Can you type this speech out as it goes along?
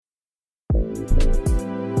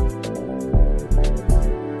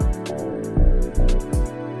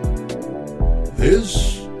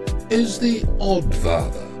This is the Odd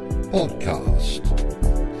Father podcast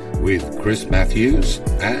with Chris Matthews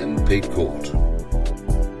and Pete Court.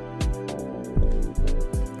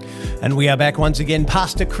 And we are back once again.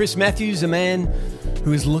 Pastor Chris Matthews, a man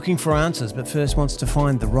who is looking for answers, but first wants to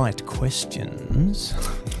find the right questions.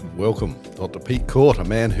 Welcome, Dr. Pete Court, a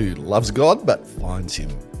man who loves God but finds him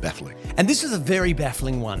baffling. And this is a very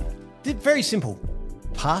baffling one. Very simple.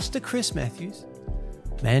 Pastor Chris Matthews,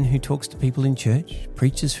 man who talks to people in church,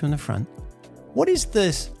 preaches from the front. What is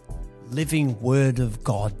this living word of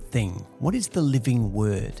God thing? What is the living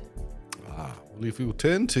word? Well, if we will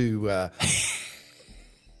turn to...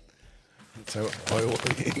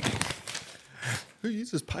 who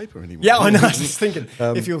uses paper anymore? Yeah, I know. I was just thinking,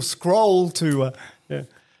 if you'll scroll to... I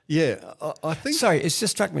think... Sorry, it's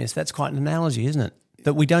just struck me as that's quite an analogy, isn't it?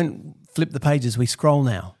 That we don't flip the pages, we scroll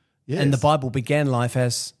now. Yes. And the Bible began life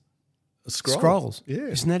as scrolls. Yeah.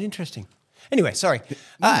 Isn't that interesting? Anyway, sorry.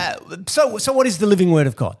 So what is the living word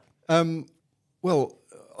of God? Well,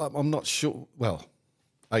 I'm not sure. Well,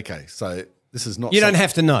 okay, so this is not... You don't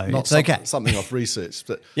have to know. Not It's okay. Something I've researched.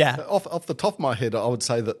 But Yeah. off the top of my head, I would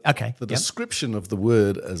say that Okay, the yep. description of the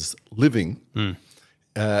word as living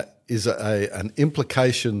is an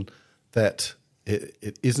implication that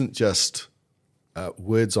it isn't just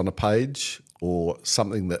words on a page or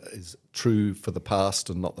something that is true for the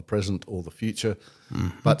past and not the present or the future,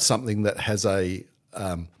 but something that has a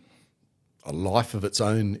life of its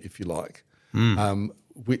own, if you like,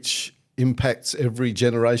 which impacts every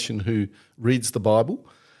generation who reads the Bible,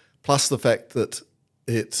 plus the fact that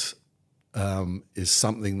it is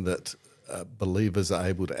something that believers are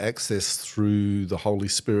able to access through the Holy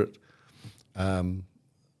Spirit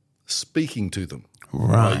speaking to them.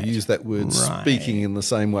 Right. I use that word speaking in the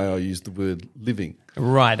same way I use the word living.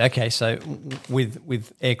 Right, okay, so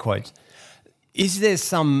with air quotes. Is there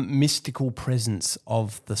some mystical presence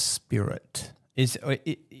of the Spirit? Is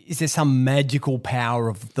there some magical power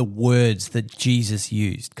of the words that Jesus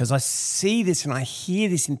used? Because I see this and I hear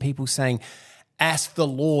this in people saying, as the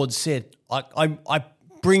Lord said, I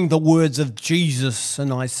bring the words of Jesus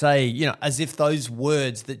and I say, as if those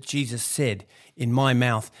words that Jesus said in my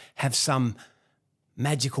mouth have some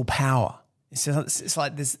magical power. It's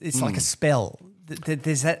like this. It's like a spell.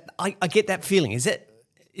 There's that. I get that feeling. Is that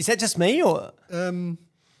just me or?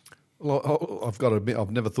 Well, I've got to admit, I've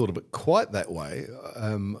never thought of it quite that way.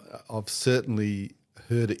 I've certainly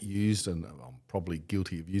heard it used, and I'm probably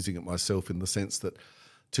guilty of using it myself in the sense that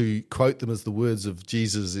to quote them as the words of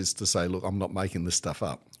Jesus is to say, look, I'm not making this stuff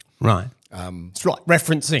up. Right. It's right.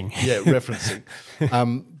 Referencing. Yeah, referencing.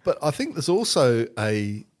 But I think there's also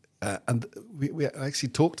and we actually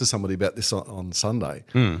talked to somebody about this on Sunday,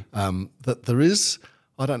 that there is,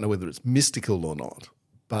 I don't know whether it's mystical or not,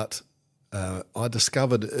 but I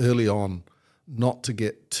discovered early on not to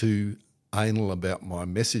get too anal about my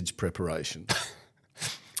message preparation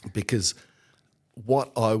because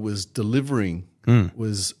what I was delivering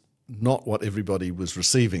was not what everybody was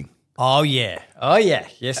receiving. Oh, yeah.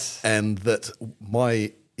 Yes. And that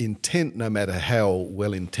my intent, no matter how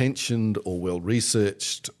well-intentioned or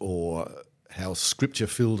well-researched or how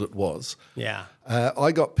scripture-filled it was,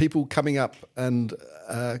 I got people coming up and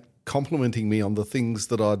complimenting me on the things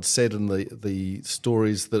that I'd said and the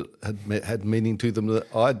stories that had meaning to them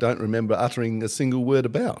that I don't remember uttering a single word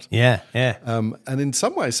about. Yeah. And in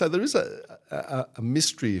some ways, so there is a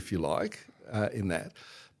mystery, if you like, in that.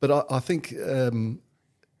 But I think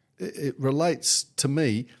it relates to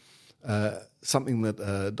me something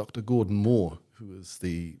that Dr. Gordon Moore, who was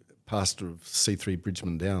the pastor of C3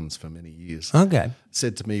 Bridgeman Downs for many years,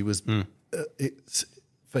 said to me was,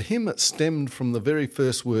 for him it stemmed from the very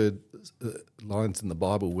first lines in the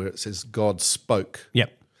Bible where it says God spoke.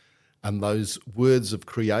 Yep. And those words of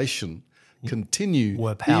creation continue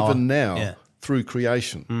power. Even now through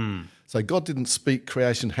creation. So God didn't speak,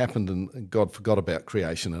 creation happened, and God forgot about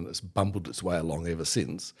creation and it's bumbled its way along ever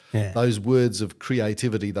since. Yeah. Those words of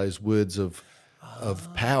creativity, those words of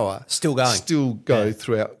power still go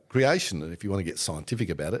throughout creation. And if you want to get scientific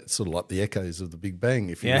about it, it's sort of like the echoes of the Big Bang.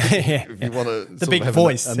 If you want to the big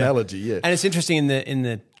voice analogy, yeah. And it's interesting in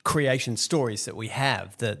the creation stories that we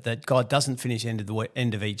have that God doesn't finish end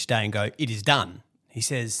of each day and go, it is done. He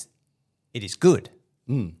says, it is good.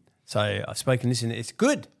 So I've spoken this and it's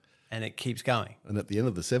good. And it keeps going. And at the end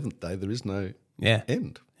of the seventh day, there is no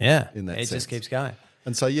end. Yeah, in that it sense. just keeps going.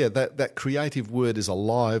 And so, that creative word is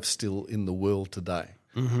alive still in the world today.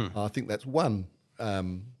 Mm-hmm. I think that's one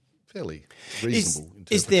fairly reasonable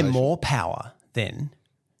interpretation. Is there more power then?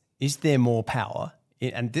 Is there more power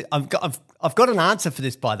I've got an answer for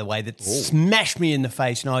this, by the way, that smashed me in the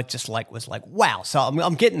face, and I just was like, wow. So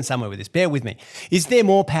I'm getting somewhere with this. Bear with me. Is there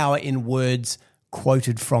more power in words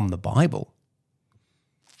quoted from the Bible?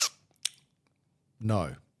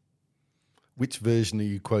 No. Which version are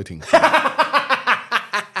you quoting?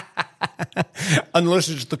 Unless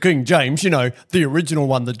it's the King James, the original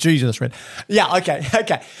one that Jesus read. Yeah,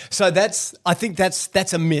 okay. So I think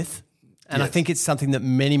that's a myth, and I think it's something that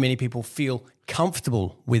many, many people feel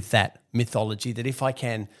comfortable with, that mythology, that if I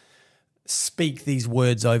can speak these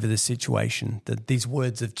words over the situation, that these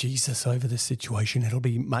words of Jesus over the situation, it'll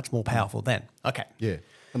be much more powerful then. Okay. Yeah.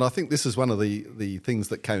 And I think this is one of the things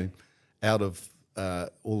that came out of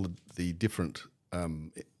all the different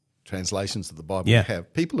translations of the Bible we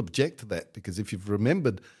have. People object to that because if you've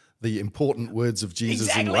remembered the important words of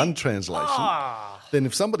Jesus in one translation, then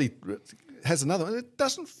if somebody has another, it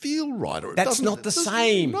doesn't feel right. Or that's not the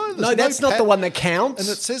same. No, that's not the one that counts. And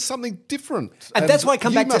it says something different. And that's why I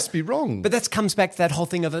come back to... You must be wrong. But that comes back to that whole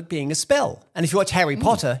thing of it being a spell. And if you watch Harry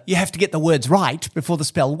Potter, you have to get the words right before the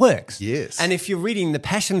spell works. Yes. And if you're reading the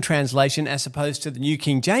Passion Translation as opposed to the New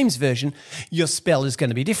King James Version, your spell is going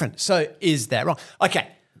to be different. So is that wrong? Okay,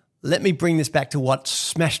 let me bring this back to what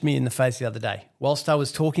smashed me in the face the other day. Whilst I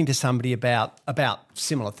was talking to somebody about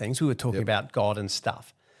similar things, we were talking about God and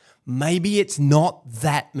stuff. Maybe it's not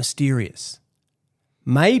that mysterious.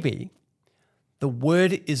 Maybe the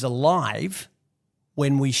word is alive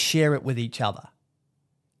when we share it with each other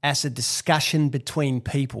as a discussion between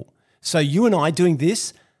people. So you and I doing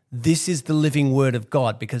this is the living word of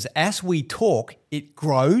God, because as we talk, it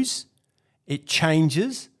grows, it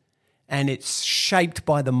changes, and it's shaped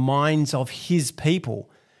by the minds of his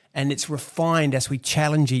people. And it's refined as we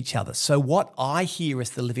challenge each other. So what I hear as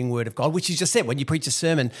the living word of God, which you just said, when you preach a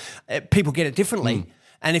sermon, people get it differently.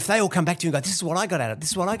 And if they all come back to you and go, this is what I got out of it, this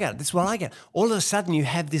is what I got, this is what I get, all of a sudden you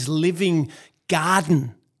have this living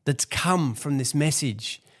garden that's come from this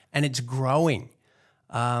message, and it's growing.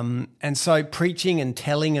 And so preaching and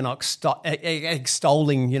telling and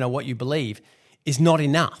extolling, what you believe is not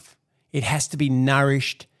enough. It has to be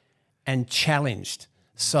nourished and challenged.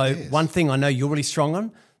 So one thing I know you're really strong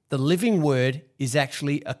on, the living word is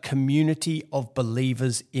actually a community of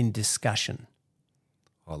believers in discussion.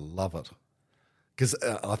 I love it. Because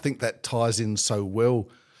I think that ties in so well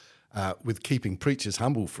with keeping preachers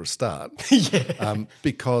humble for a start.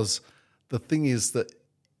 Because the thing is that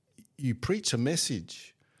you preach a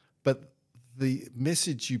message, but the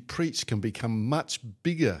message you preach can become much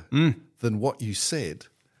bigger than what you said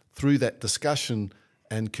through that discussion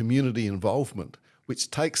and community involvement,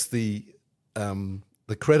 which takes the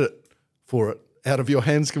credit for it out of your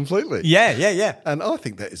hands completely. Yeah. And I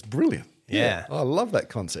think that is brilliant. Yeah. I love that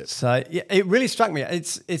concept. So it really struck me.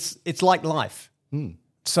 It's like life.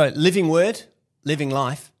 So living word, living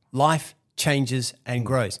life, life changes and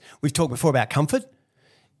grows. We've talked before about comfort.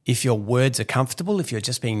 If your words are comfortable, if you're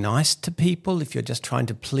just being nice to people, if you're just trying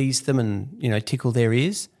to please them and, tickle their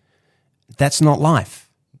ears, that's not life.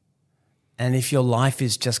 And if your life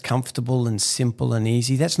is just comfortable and simple and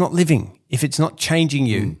easy, that's not living. If it's not changing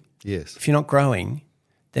you, yes. If you're not growing,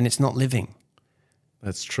 then it's not living.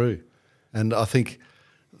 That's true. And I think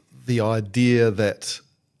the idea that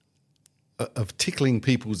of tickling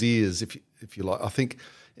people's ears, if you like, I think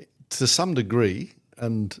to some degree,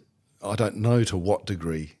 and I don't know to what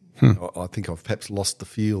degree, I think I've perhaps lost the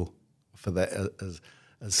feel for that as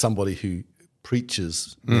somebody who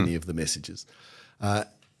preaches many of the messages,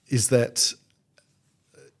 is that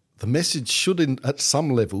the message should, at some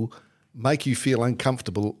level, make you feel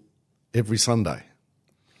uncomfortable every Sunday.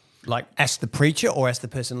 Like as the preacher or as the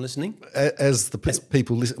person listening? As the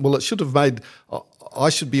people listen. Well, it should have made, I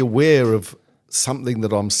should be aware of something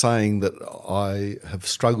that I'm saying that I have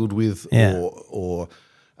struggled with or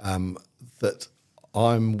that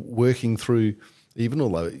I'm working through, even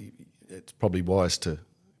although it's probably wise to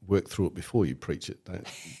work through it before you preach it. Don't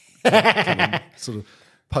sort of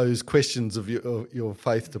pose questions of your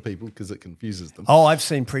faith to people because it confuses them. Oh, I've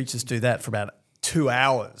seen preachers do that for about 2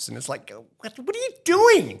 hours, and it's like, what are you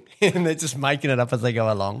doing? And they're just making it up as they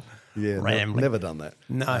go along. Yeah, rambling. Never done that.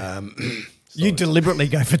 No. You deliberately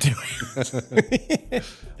go for 2 hours.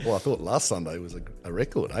 Well, I thought last Sunday was a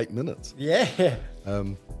record, 8 minutes. Yeah.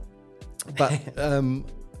 But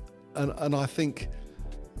and I think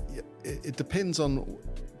it depends on,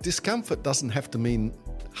 discomfort doesn't have to mean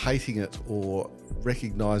hating it or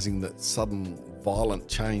recognising that sudden violent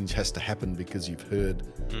change has to happen because you've heard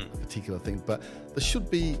a particular thing. But there should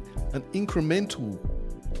be an incremental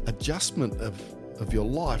adjustment of your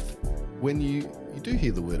life when you do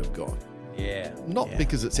hear the word of God. Yeah. Not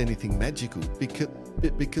because it's anything magical,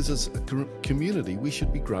 because as a community, we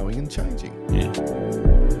should be growing and changing. Yeah.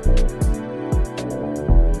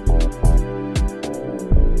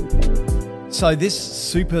 So this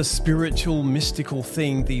super spiritual, mystical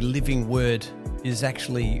thing, the living word, is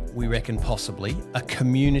actually, we reckon possibly, a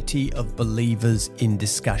community of believers in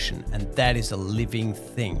discussion, and that is a living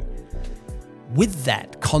thing. With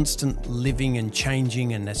that constant living and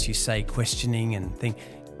changing and, as you say, questioning and thing,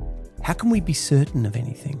 how can we be certain of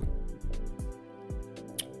anything?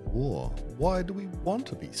 Why do we want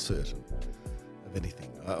to be certain of anything?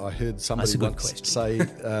 I heard somebody That's a good once question. say,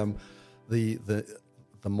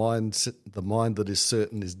 the mind that is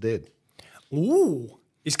certain is dead. Ooh,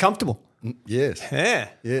 it's comfortable. Yes. Yeah.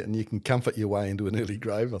 Yeah, and you can comfort your way into an early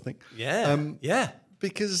grave, I think. Yeah. Yeah.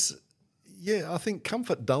 Because, I think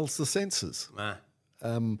comfort dulls the senses.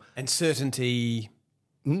 And certainty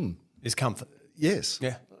is comfort. Yes.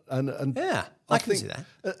 Yeah. And Yeah, I can think see that.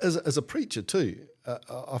 As a preacher too,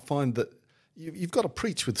 I find that you've got to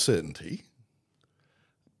preach with certainty,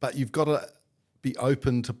 but you've got to be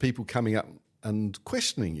open to people coming up and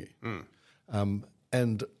questioning you.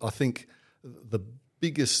 And I think the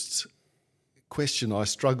biggest question I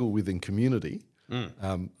struggle with in community,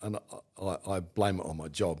 and I blame it on my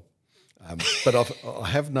job, but I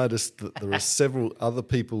have noticed that there are several other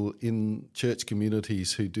people in church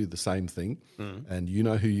communities who do the same thing, and you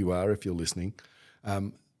know who you are if you're listening.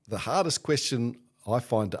 The hardest question I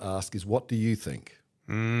find to ask is, what do you think?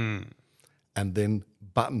 And then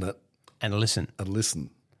button it And listen.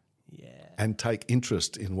 and take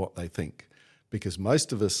interest in what they think. Because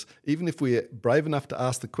most of us, even if we're brave enough to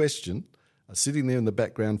ask the question, are sitting there in the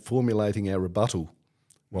background formulating our rebuttal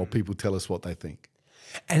while people tell us what they think.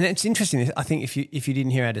 And it's interesting. I think if you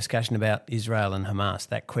didn't hear our discussion about Israel and Hamas,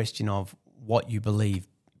 that question of what you believe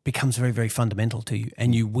becomes very, very fundamental to you,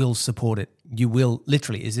 and you will support it. You will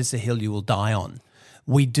literally, is this a hill you will die on?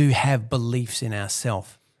 We do have beliefs in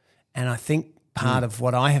ourselves. And I think part of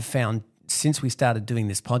what I have found since we started doing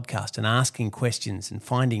this podcast and asking questions and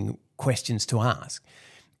finding questions to ask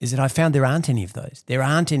is that I found there aren't any of those. There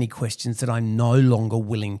aren't any questions that I'm no longer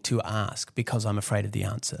willing to ask because I'm afraid of the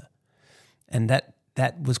answer. And that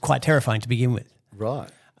was quite terrifying to begin with. Right.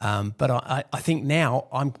 But I think now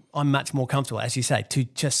I'm much more comfortable, as you say, to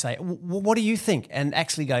just say, what do you think? And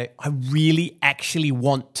actually go, I really actually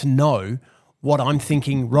want to know what I'm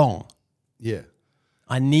thinking wrong. Yeah.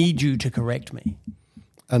 I need you to correct me.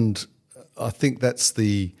 And I think that's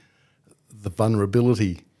the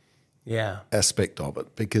vulnerability aspect of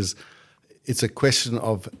it, because it's a question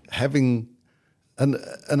of having,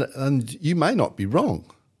 and you may not be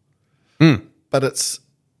wrong, but it's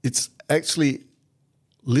actually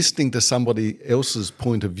listening to somebody else's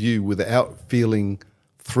point of view without feeling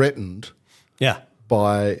threatened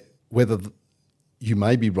by whether you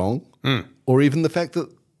may be wrong or even the fact that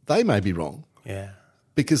they may be wrong. Yeah.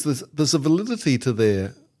 Because there's a validity to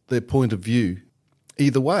their point of view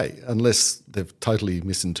either way, unless they've totally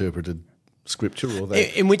misinterpreted Scripture or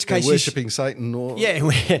in which case they're worshipping Satan. Or in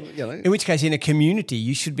which case, in a community,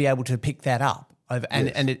 you should be able to pick that up,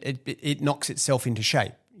 and it knocks itself into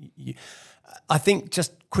shape. I think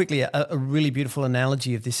just quickly, a really beautiful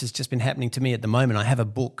analogy of this has just been happening to me at the moment. I have a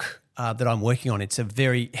book that I'm working on. It's a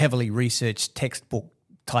very heavily researched textbook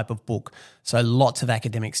type of book, so lots of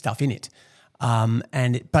academic stuff in it.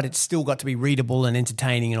 But it's still got to be readable and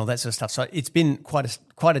entertaining and all that sort of stuff. So it's been quite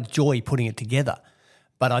a joy putting it together.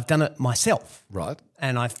 But I've done it myself. Right.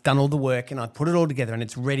 And I've done all the work and I've put it all together and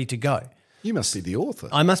it's ready to go. You must be the author.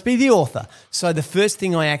 I must be the author. So the first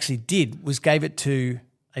thing I actually did was gave it to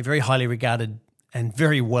a very highly regarded and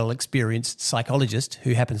very well experienced psychologist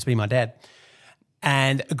who happens to be my dad,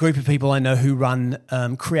 and a group of people I know who run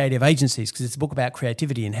creative agencies, because it's a book about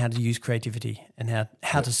creativity and how to use creativity and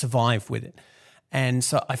how to survive with it. And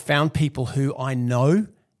so I found people who I know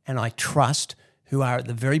and I trust who are at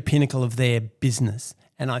the very pinnacle of their business.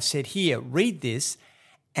 And I've said, here, read this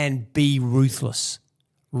and be ruthless.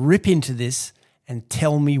 Rip into this and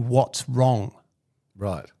tell me what's wrong.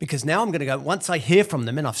 Right. Because now I'm going to go, once I hear from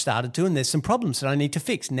them, and I've started to, and there's some problems that I need to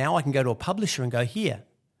fix, now I can go to a publisher and go, here,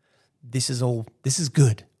 this is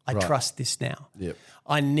good. I trust this now. Yep.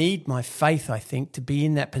 I need my faith, I think, to be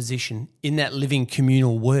in that position, in that living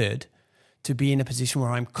communal word, to be in a position where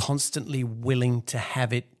I'm constantly willing to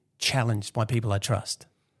have it challenged by people I trust.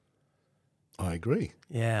 I agree.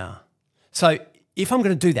 Yeah. So if I'm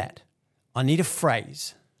going to do that, I need a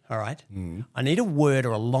phrase, all right? I need a word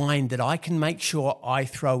or a line that I can make sure I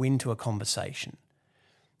throw into a conversation.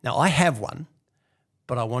 Now, I have one,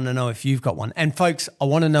 but I want to know if you've got one. And folks, I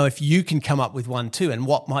want to know if you can come up with one too and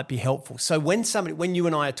what might be helpful. So when you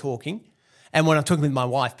and I are talking And when I'm talking with my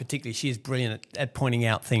wife particularly, she is brilliant at pointing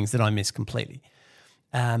out things that I miss completely.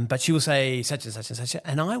 But she will say such and such and such,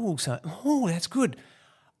 and I will say, oh, that's good.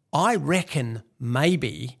 I reckon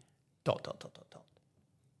maybe ...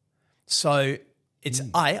 So it's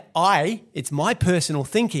it's my personal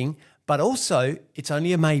thinking, but also it's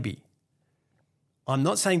only a maybe. I'm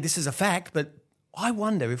not saying this is a fact, but I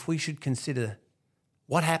wonder if we should consider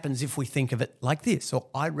what happens if we think of it like this, or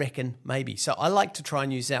I reckon maybe. So I like to try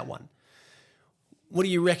and use that one. What do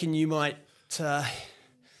you reckon you might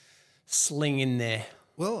sling in there?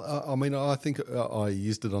 Well, I think I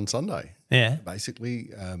used it on Sunday. Yeah. Basically,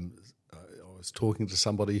 I was talking to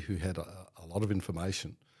somebody who had a lot of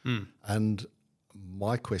information, and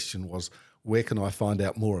my question was, where can I find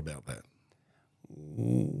out more about that?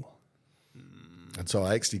 Ooh. And so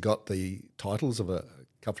I actually got the titles of a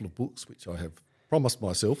couple of books, which I have promised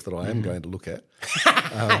myself that I am going to look at.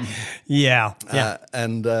 Yeah. I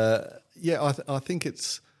think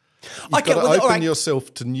it's... You've got to open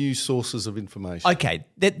yourself to new sources of information. Okay.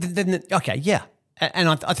 Yeah. And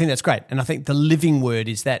I think that's great. And I think the living word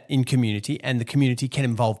is that in community, and the community can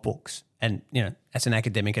involve books. And, as an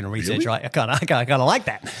academic and a researcher, Really? I kind of like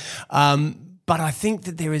that. But I think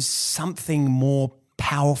that there is something more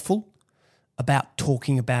powerful about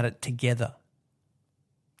talking about it together.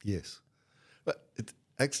 Yes. But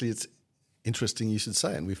it's interesting you should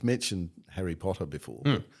say, and we've mentioned Harry Potter before,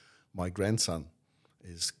 but my grandson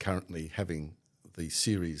is currently having the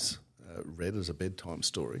series read as a bedtime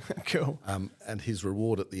story. Cool. And his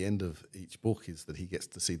reward at the end of each book is that he gets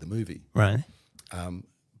to see the movie. Right.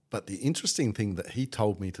 But the interesting thing that he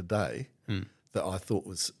told me today that I thought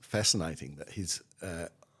was fascinating, that his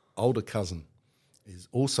older cousin is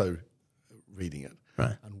also reading it.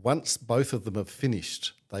 Right. And once both of them have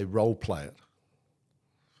finished, they role play it.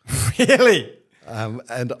 Really?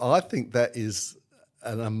 And I think that is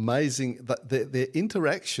an amazing, that their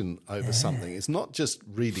interaction over something is not just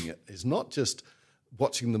reading it, it's not just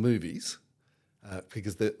watching the movies,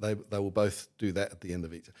 because they will both do that at the end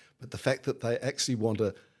of each, but the fact that they actually want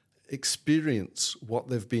to experience what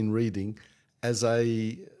they've been reading as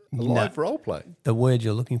a live role play. The word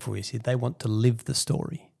you're looking for is they want to live the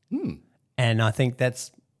story. And I think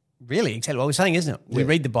that's really exactly what we're saying, isn't it? We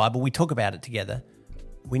read the Bible, we talk about it together.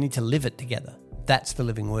 We need to live it together. That's the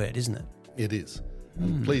living word, isn't it? It is.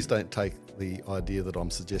 And please don't take the idea that I'm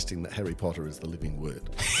suggesting that Harry Potter is the living word.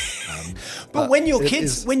 But when your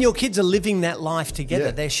kids are living that life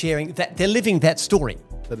together, they're sharing that, they're living that story.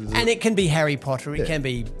 And it can be Harry Potter, it can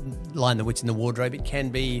be Lion, the Witch and the Wardrobe, it can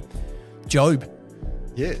be Job.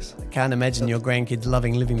 Yes. I can't imagine your grandkids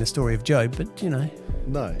loving living the story of Job, but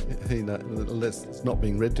No, it's not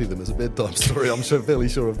being read to them as a bedtime story. I'm fairly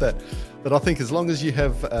sure of that. But I think as long as you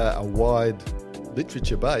have a wide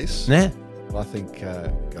literature base, I think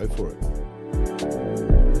go for it.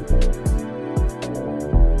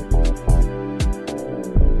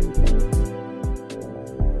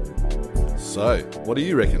 So, what do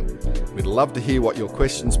you reckon? We'd love to hear what your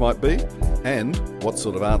questions might be and what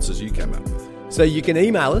sort of answers you came up with. So you can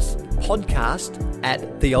email us,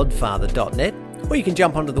 podcast@theoddfather.net, or you can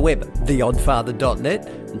jump onto the web, theoddfather.net,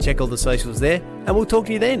 and check all the socials there, and we'll talk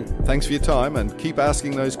to you then. Thanks for your time and keep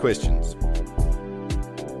asking those questions.